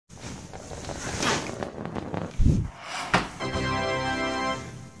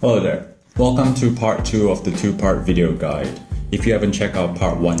Hello there. Welcome to part 2 of the 2-part video guide. If you haven't checked out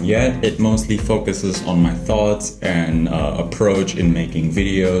part 1 yet, it mostly focuses on my thoughts and approach in making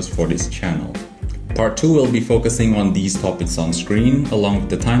videos for this channel. Part 2 will be focusing on these topics on screen along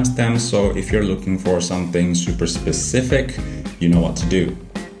with the timestamps, so if you're looking for something super specific, you know what to do.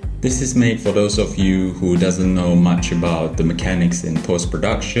 This is made for those of you who doesn't know much about the mechanics in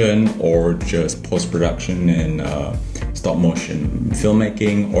post-production or just post-production in stop motion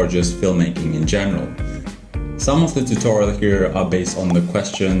filmmaking or just filmmaking in general. Some of the tutorials here are based on the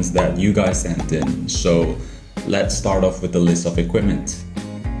questions that you guys sent in, so let's start off with the list of equipment.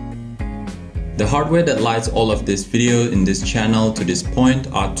 The hardware that lights all of this video in this channel to this point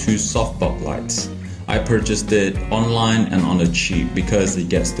are 2 softbox lights. I purchased it online and on a cheap because it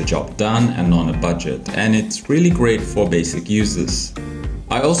gets the job done and on a budget, and it's really great for basic uses.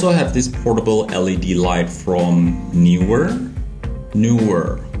 I also have this portable LED light from Newer.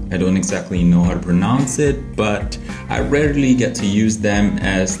 I don't exactly know how to pronounce it, but I rarely get to use them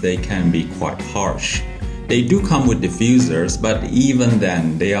as they can be quite harsh. They do come with diffusers, but even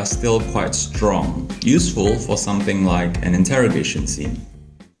then they are still quite strong, useful for something like an interrogation scene.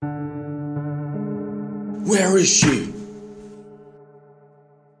 Where is she?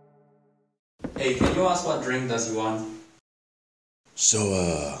 Hey, can you ask what drink does he want?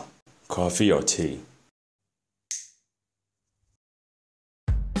 So, coffee or tea?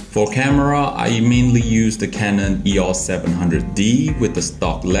 For camera, I mainly use the Canon EOS 700D with the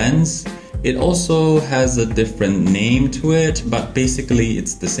stock lens. It also has a different name to it, but basically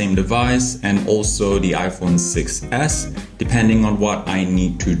it's the same device, and also the iPhone 6s, depending on what I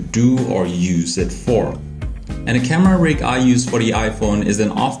need to do or use it for. And the camera rig I use for the iPhone is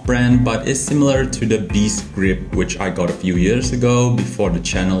an off-brand, but is similar to the Beast Grip, which I got a few years ago before the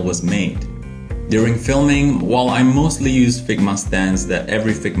channel was made. During filming, while I mostly use Figma stands that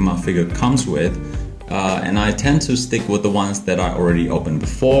every Figma figure comes with, and I tend to stick with the ones that I already opened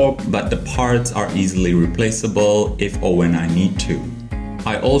before, but the parts are easily replaceable if or when I need to.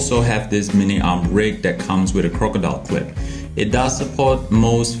 I also have this mini arm rig that comes with a crocodile clip. It does support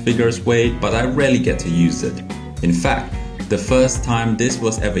most figures' weight, but I rarely get to use it. In fact, the first time this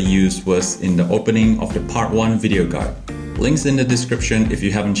was ever used was in the opening of the part 1 video guide. Links in the description if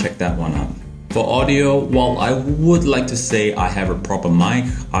you haven't checked that one out. For audio, while I would like to say I have a proper mic,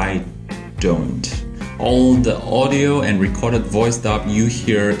 I don't. All the audio and recorded voice dub you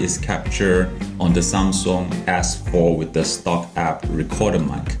hear is captured on the Samsung S4 with the stock app recorder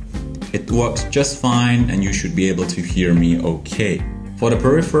mic. It works just fine and you should be able to hear me okay. For the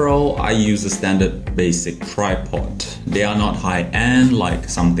peripheral, I use a standard basic tripod. They are not high-end like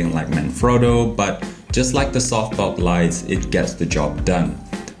something like Manfrotto, but just like the softbox lights, it gets the job done.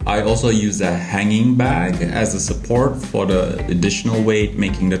 I also use a hanging bag as a support for the additional weight,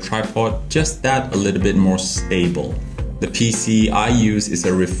 making the tripod just that a little bit more stable. The PC I use is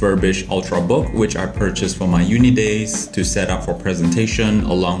a refurbished Ultrabook, which I purchased for my uni days to set up for presentation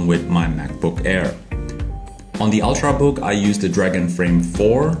along with my MacBook Air. On the Ultrabook, I use the Dragon Frame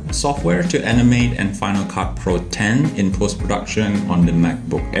 4 software to animate and Final Cut Pro 10 in post-production on the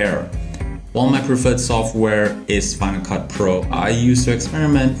MacBook Air. While my preferred software is Final Cut Pro, I used to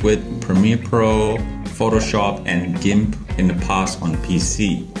experiment with Premiere Pro, Photoshop and GIMP in the past on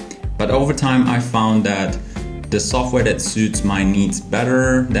PC. But over time I found that the software that suits my needs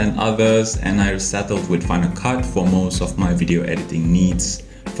better than others, and I settled with Final Cut for most of my video editing needs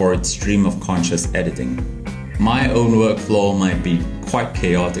for its stream of conscious editing. My own workflow might be quite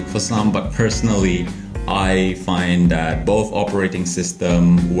chaotic for some, but personally I find that both operating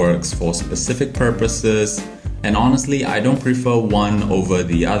system works for specific purposes, and honestly I don't prefer one over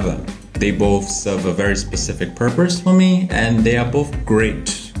the other. They both serve a very specific purpose for me, and they are both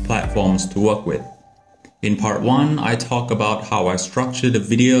great platforms to work with. In part 1, I talk about how I structure the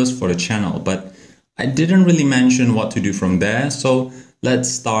videos for the channel, but I didn't really mention what to do from there, so let's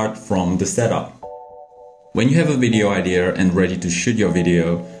start from the setup. When you have a video idea and ready to shoot your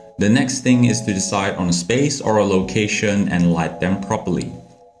video, the next thing is to decide on a space or a location and light them properly.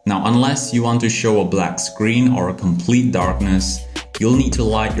 Now, unless you want to show a black screen or a complete darkness, you'll need to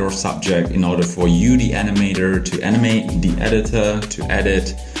light your subject in order for you, the animator, to animate, the editor to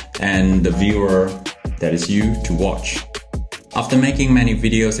edit, and the viewer, that is you, to watch. After making many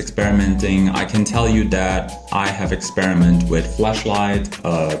videos experimenting, I can tell you that I have experimented with flashlight,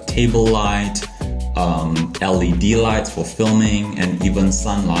 table light, LED lights for filming, and even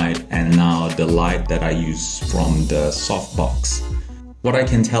sunlight, and now the light that I use from the softbox. What I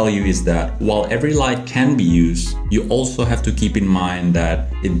can tell you is that while every light can be used, you also have to keep in mind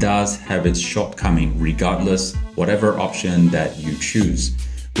that it does have its shortcoming regardless whatever option that you choose.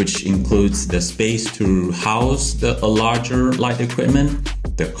 which includes the space to house a larger light equipment,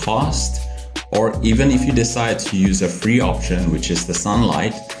 the cost, or even if you decide to use a free option, which is the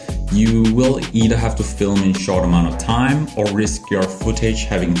sunlight, you will either have to film in short amount of time or risk your footage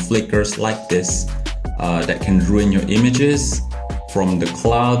having flickers like this that can ruin your images from the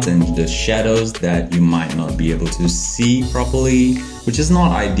clouds and the shadows that you might not be able to see properly, which is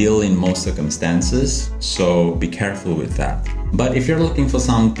not ideal in most circumstances, so be careful with that. But if you're looking for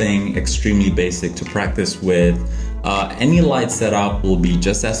something extremely basic to practice with, any light setup will be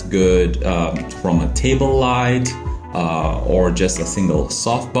just as good from a table light or just a single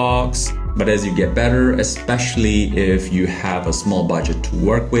softbox. But as you get better, especially if you have a small budget to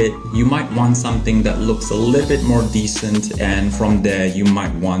work with, you might want something that looks a little bit more decent, and from there you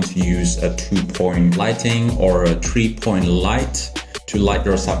might want to use a 2-point lighting or a 3-point light to light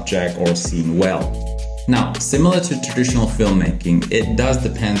your subject or scene well. Now, similar to traditional filmmaking, it does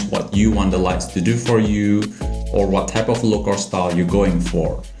depend what you want the lights to do for you or what type of look or style you're going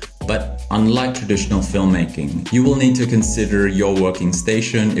for. But unlike traditional filmmaking, you will need to consider your working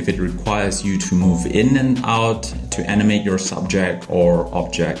station if it requires you to move in and out to animate your subject or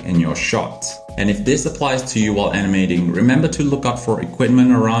object in your shots. And if this applies to you while animating, remember to look out for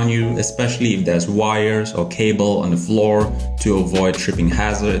equipment around you, especially if there's wires or cable on the floor, to avoid tripping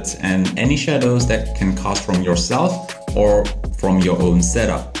hazards and any shadows that can cast from yourself or from your own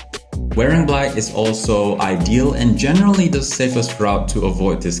setup. Wearing black is also ideal and generally the safest route to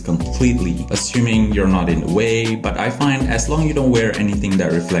avoid this completely, assuming you're not in the way, but I find as long as you don't wear anything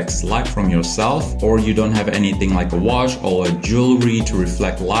that reflects light from yourself, or you don't have anything like a watch or a jewelry to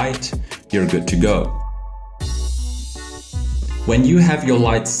reflect light, you're good to go. When you have your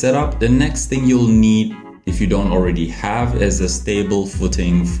lights set up, the next thing you'll need, if you don't already have, is a stable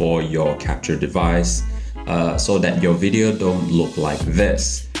footing for your capture device so that your video don't look like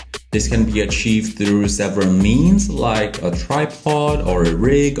this. This can be achieved through several means like a tripod or a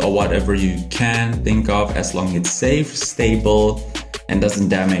rig or whatever you can think of, as long as it's safe, stable, and doesn't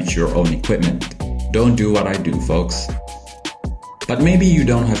damage your own equipment. Don't do what I do, folks. But maybe you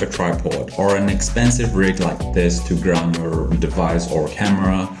don't have a tripod or an expensive rig like this to ground your device or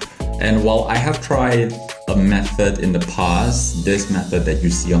camera. And while I have tried a method in the past, this method that you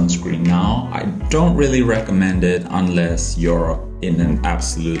see on screen now, I don't really recommend it unless you're in an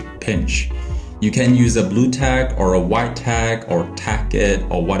absolute pinch. You can use a blue tag or a white tag or tack it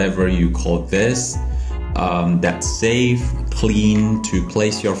or whatever you call this. That's safe, clean, to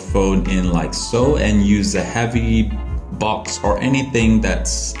place your phone in like so, and use a heavy box or anything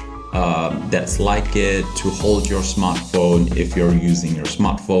that's like it to hold your smartphone if you're using your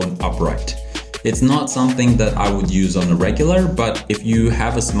smartphone upright. It's not something that I would use on a regular, but if you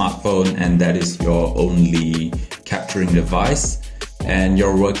have a smartphone and that is your only capturing device and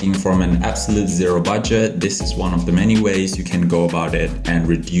you're working from an absolute zero budget, this is one of the many ways you can go about it and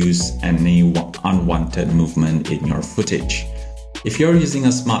reduce any unwanted movement in your footage. If you're using a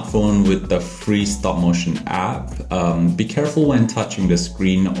smartphone with the free stop motion app, be careful when touching the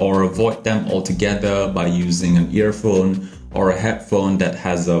screen or avoid them altogether by using an earphone or a headphone that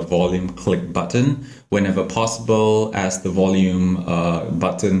has a volume click button whenever possible, as the volume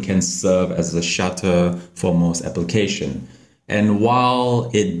button can serve as a shutter for most applications. And while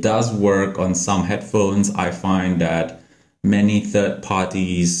it does work on some headphones, I find that many third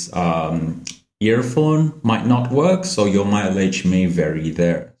parties earphone might not work, so your mileage may vary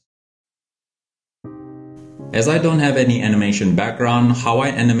there. As I don't have any animation background, how I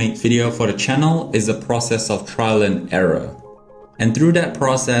animate video for the channel is a process of trial and error. And through that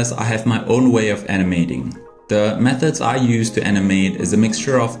process, I have my own way of animating. The methods I use to animate is a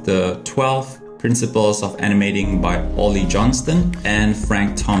mixture of the 12 Principles of Animating by Ollie Johnston and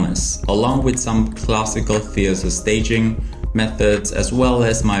Frank Thomas, along with some classical theater staging methods, as well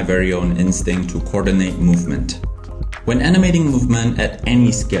as my very own instinct to coordinate movement. When animating movement at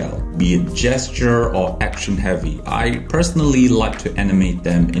any scale, be it gesture or action heavy, I personally like to animate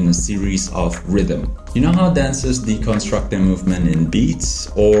them in a series of rhythm. You know how dancers deconstruct their movement in beats?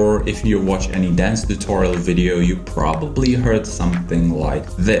 Or if you watch any dance tutorial video, you probably heard something like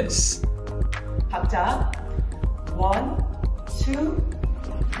this. 박자 1, 2,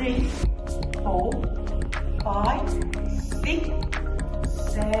 3, 4, 5, 6,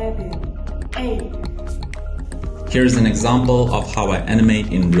 7, 8. Here's an example of how I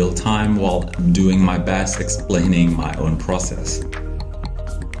animate in real time while doing my best explaining my own process.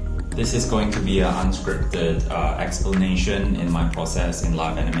 This is going to be an unscripted explanation in my process in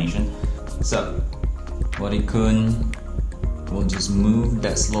live animation. So, Bodikun will just move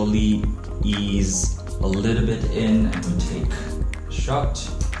that slowly, ease a little bit in, and we'll take a shot.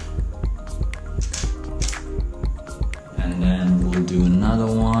 And then we'll do another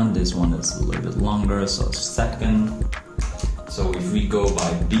one. This one is a little bit longer, so second. So if we go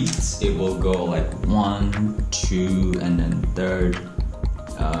by beats, it will go like 1, 2, and then third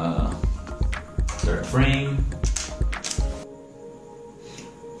frame,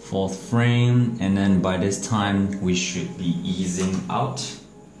 fourth frame, and then by this time we should be easing out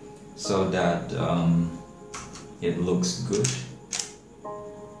so that it looks good.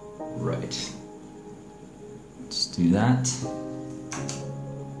 Right. Let's do that.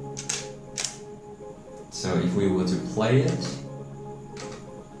 So if we were to play it,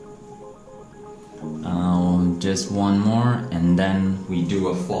 just one more, and then we do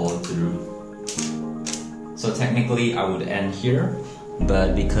a follow through. So technically I would end here,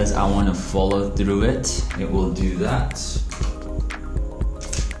 but because I want to follow through it, it will do that.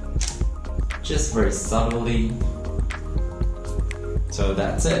 Just very subtly. So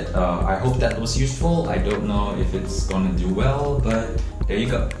that's it. I hope that was useful. I don't know if it's gonna do well, but there you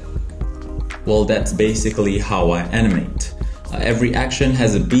go. Well, that's basically how I animate. Every action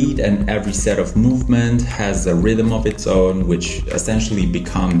has a beat and every set of movement has a rhythm of its own, which essentially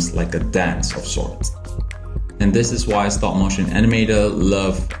becomes like a dance of sorts. And this is why stop motion animators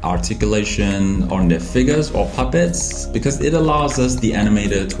love articulation on their figures or puppets, because it allows us, the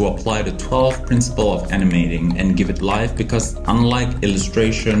animator, to apply the 12th principle of animating and give it life, because unlike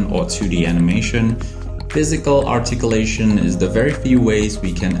illustration or 2D animation, physical articulation is the very few ways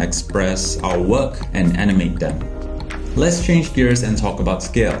we can express our work and animate them. Let's change gears and talk about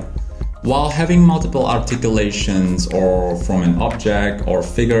scale. While having multiple articulations or from an object or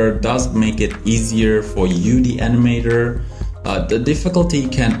figure does make it easier for you, the animator, the difficulty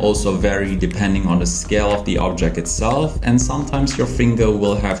can also vary depending on the scale of the object itself, and sometimes your finger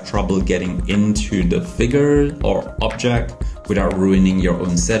will have trouble getting into the figure or object without ruining your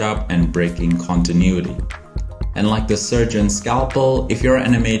own setup and breaking continuity. And like the surgeon's scalpel, if you're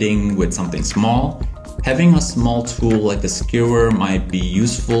animating with something small, having a small tool like a skewer might be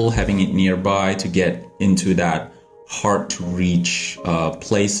useful, having it nearby to get into that hard to reach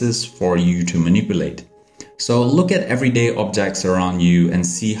places for you to manipulate. So look at everyday objects around you and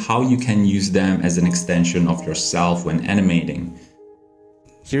see how you can use them as an extension of yourself when animating.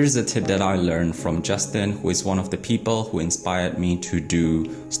 Here's a tip that I learned from Justin, who is one of the people who inspired me to do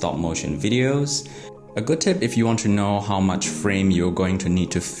stop motion videos. A good tip if you want to know how much frame you're going to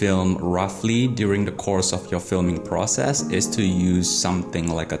need to film roughly during the course of your filming process is to use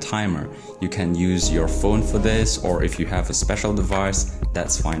something like a timer. You can use your phone for this, or if you have a special device,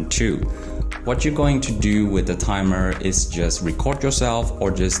 that's fine too. What you're going to do with the timer is just record yourself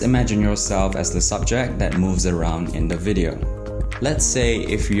or just imagine yourself as the subject that moves around in the video. Let's say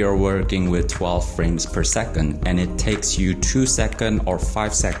if you're working with 12 frames per second and it takes you 2 seconds or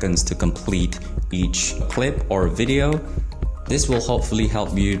 5 seconds to complete each clip or video, this will hopefully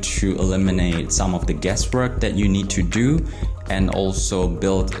help you to eliminate some of the guesswork that you need to do and also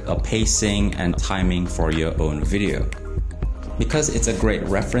build a pacing and timing for your own video. Because it's a great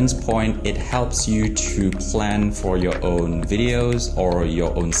reference point, it helps you to plan for your own videos or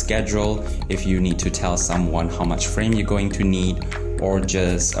your own schedule if you need to tell someone how much frame you're going to need, or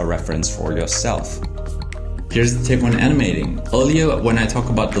just a reference for yourself. Here's the tip when animating. Earlier when I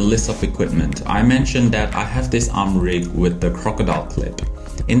talked about the list of equipment, I mentioned that I have this arm rig with the crocodile clip.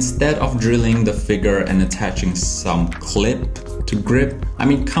 Instead of drilling the figure and attaching some clip to grip, I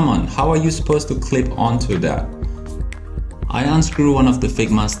mean, come on, how are you supposed to clip onto that? I unscrew one of the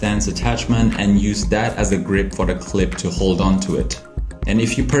Figma stands attachment and use that as a grip for the clip to hold on to it. And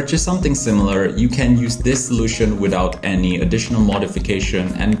if you purchase something similar, you can use this solution without any additional modification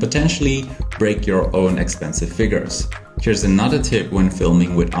and potentially break your own expensive figures. Here's another tip when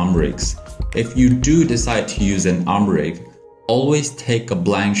filming with arm rigs. If you do decide to use an arm rig, always take a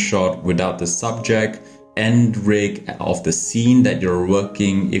blank shot without the subject and rig of the scene that you're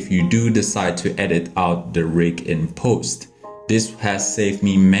working if you do decide to edit out the rig in post. This has saved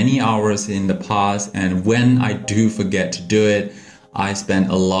me many hours in the past, and when I do forget to do it, I spend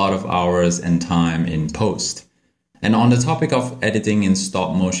a lot of hours and time in post. And on the topic of editing in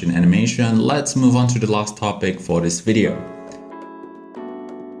stop motion animation, let's move on to the last topic for this video.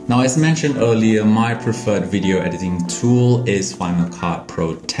 Now, as mentioned earlier, my preferred video editing tool is Final Cut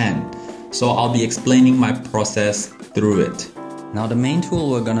Pro 10. So I'll be explaining my process through it. Now, the main tool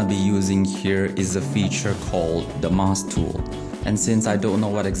we're gonna be using here is a feature called the mask tool. And since I don't know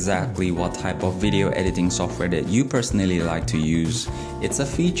what type of video editing software that you personally like to use, it's a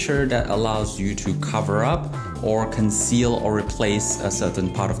feature that allows you to cover up or conceal or replace a certain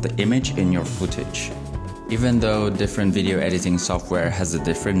part of the image in your footage. Even though different video editing software has a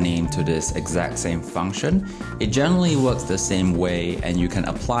different name to this exact same function, it generally works the same way, and you can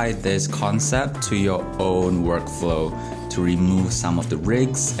apply this concept to your own workflow to remove some of the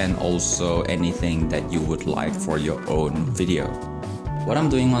rigs and also anything that you would like for your own video. What I'm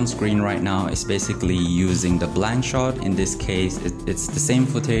doing on screen right now is basically using the blank shot. In this case, it's the same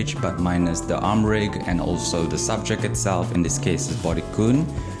footage but minus the arm rig and also the subject itself, in this case is Patrikios,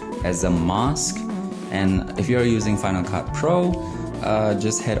 as a mask. And if you're using Final Cut Pro,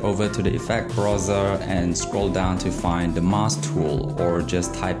 just head over to the effect browser and scroll down to find the mask tool, or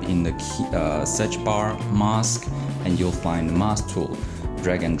just type in the search bar mask and you'll find the mask tool.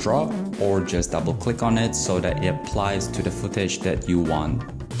 Drag and drop, or just double click on it so that it applies to the footage that you want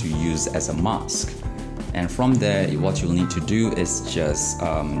to use as a mask. And from there, what you'll need to do is just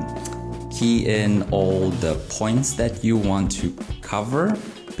key in all the points that you want to cover,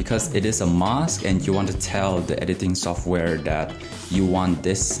 because it is a mask and you want to tell the editing software that you want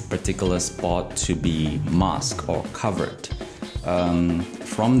this particular spot to be masked or covered.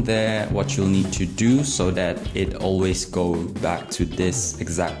 From there, what you'll need to do so that it always go back to this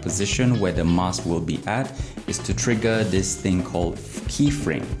exact position where the mask will be at is to trigger this thing called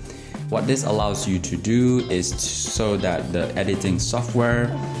keyframe. What this allows you to do is so that the editing software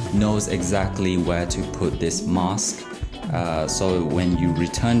knows exactly where to put this mask, so when you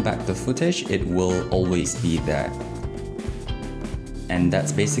return back the footage, it will always be there. And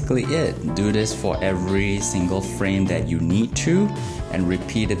that's basically it. Do this for every single frame that you need to, and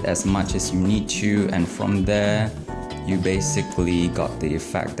repeat it as much as you need to, and from there you basically got the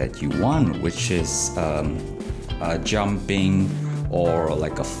effect that you want, which is jumping or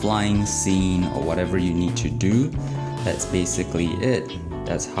like a flying scene or whatever you need to do. That's basically it.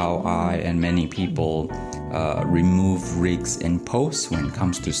 That's how I and many people remove rigs in post when it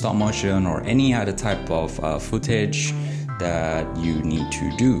comes to stop motion or any other type of footage that you need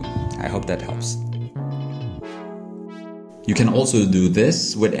to do. I hope that helps. You can also do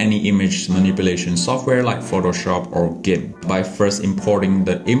this with any image manipulation software like Photoshop or GIMP by first importing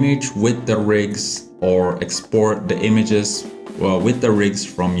the image with the rigs, or export the images with the rigs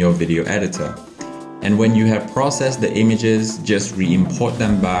from your video editor. And when you have processed the images, just re-import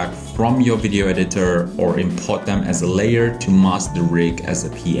them back from your video editor or import them as a layer to mask the rig as a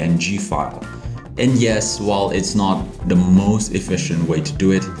PNG file. And yes, while it's not the most efficient way to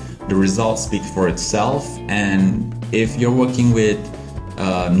do it, the results speak for itself. And if you're working with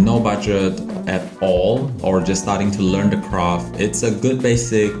no budget at all, or just starting to learn the craft, it's a good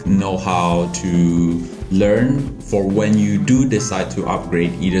basic know-how to learn for when you do decide to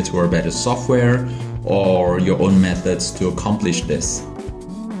upgrade either to a better software or your own methods to accomplish this.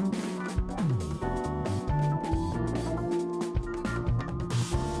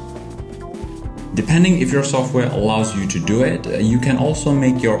 Depending if your software allows you to do it, you can also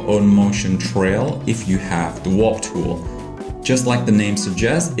make your own motion trail if you have the warp tool. Just like the name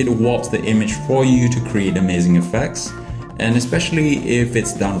suggests, it warps the image for you to create amazing effects, and especially if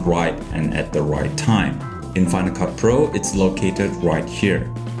it's done right and at the right time. In Final Cut Pro, it's located right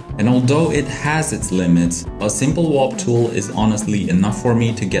here. And although it has its limits, a simple warp tool is honestly enough for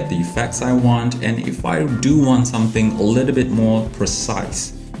me to get the effects I want, and if I do want something a little bit more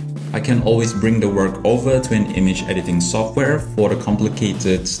precise, I can always bring the work over to an image editing software for the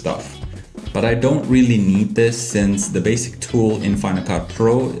complicated stuff. But I don't really need this, since the basic tool in Final Cut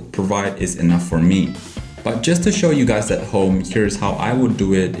Pro is enough for me. But just to show you guys at home, here's how I would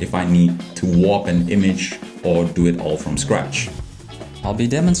do it if I need to warp an image or do it all from scratch. I'll be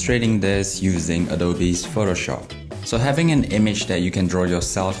demonstrating this using Adobe's Photoshop. So having an image that you can draw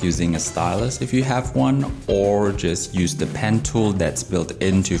yourself using a stylus if you have one, or just use the pen tool that's built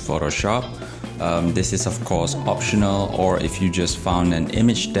into Photoshop. This is of course optional, or if you just found an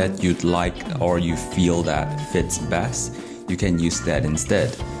image that you'd like or you feel that fits best, you can use that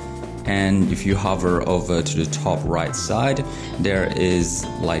instead. And if you hover over to the top right side, there is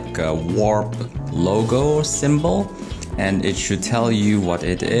like a warp logo symbol, and it should tell you what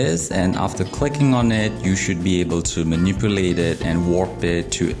it is, and after clicking on it you should be able to manipulate it and warp it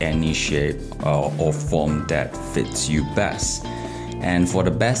to any shape or form that fits you best. And for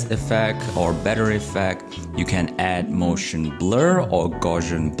the best effect or better effect, you can add motion blur or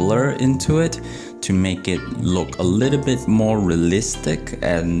Gaussian blur into it to make it look a little bit more realistic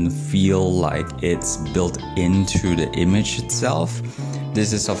and feel like it's built into the image itself.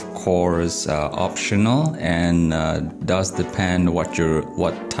 This is of course optional and does depend what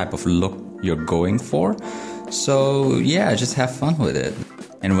type of look you're going for. So yeah, just have fun with it.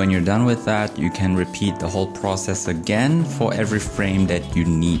 And when you're done with that, you can repeat the whole process again for every frame that you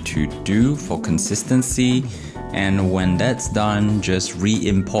need to do for consistency. And when that's done, just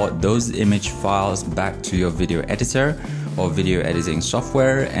re-import those image files back to your video editor or video editing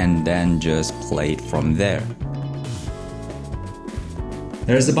software and then just play it from there.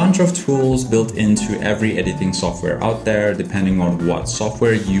 There's a bunch of tools built into every editing software out there, depending on what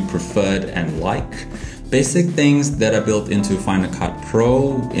software you preferred and like. Basic things that are built into Final Cut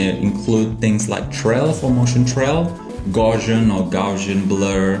Pro include things like trail for motion trail, Gaussian or Gaussian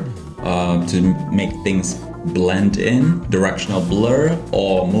blur to make things blend in, directional blur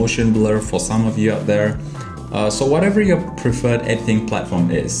or motion blur for some of you out there. So whatever your preferred editing platform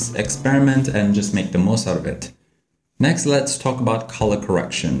is, experiment and just make the most out of it. Next, let's talk about color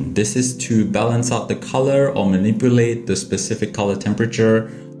correction. This is to balance out the color or manipulate the specific color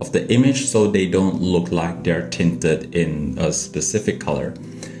temperature of the image so they don't look like they're tinted in a specific color.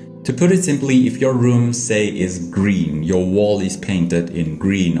 To put it simply, if your room, say, is green, your wall is painted in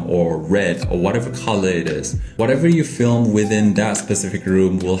green or red or whatever color it is, whatever you film within that specific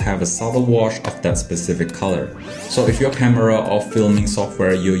room will have a subtle wash of that specific color. So if your camera or filming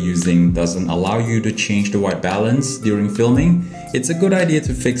software you're using doesn't allow you to change the white balance during filming, it's a good idea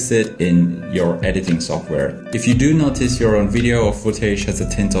to fix it in your editing software. If you do notice your own video or footage has a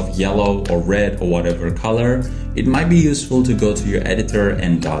tint of yellow or red or whatever color, it might be useful to go to your editor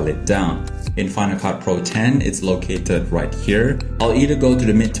and dial it down. In Final Cut Pro 10, it's located right here. I'll either go to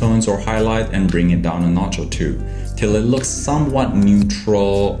the midtones or highlight and bring it down a notch or two, till it looks somewhat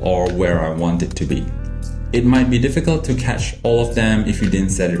neutral or where I want it to be. It might be difficult to catch all of them if you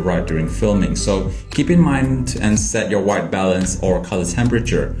didn't set it right during filming, so keep in mind and set your white balance or color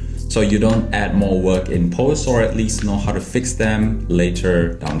temperature so you don't add more work in post, or at least know how to fix them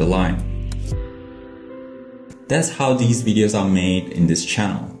later down the line. That's how these videos are made in this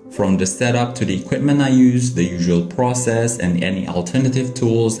channel. From the setup to the equipment I use, the usual process, and any alternative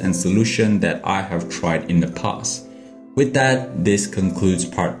tools and solution that I have tried in the past. With that, this concludes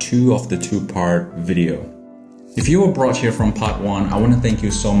part 2 of the 2-part video. If you were brought here from part 1, I want to thank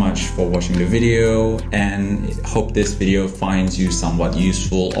you so much for watching the video and hope this video finds you somewhat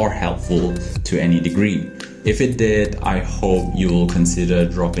useful or helpful to any degree. If it did, I hope you will consider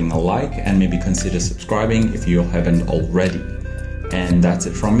dropping a like and maybe consider subscribing if you haven't already. And that's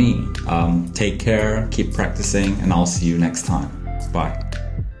it from me. Take care, keep practicing, and I'll see you next time. Bye.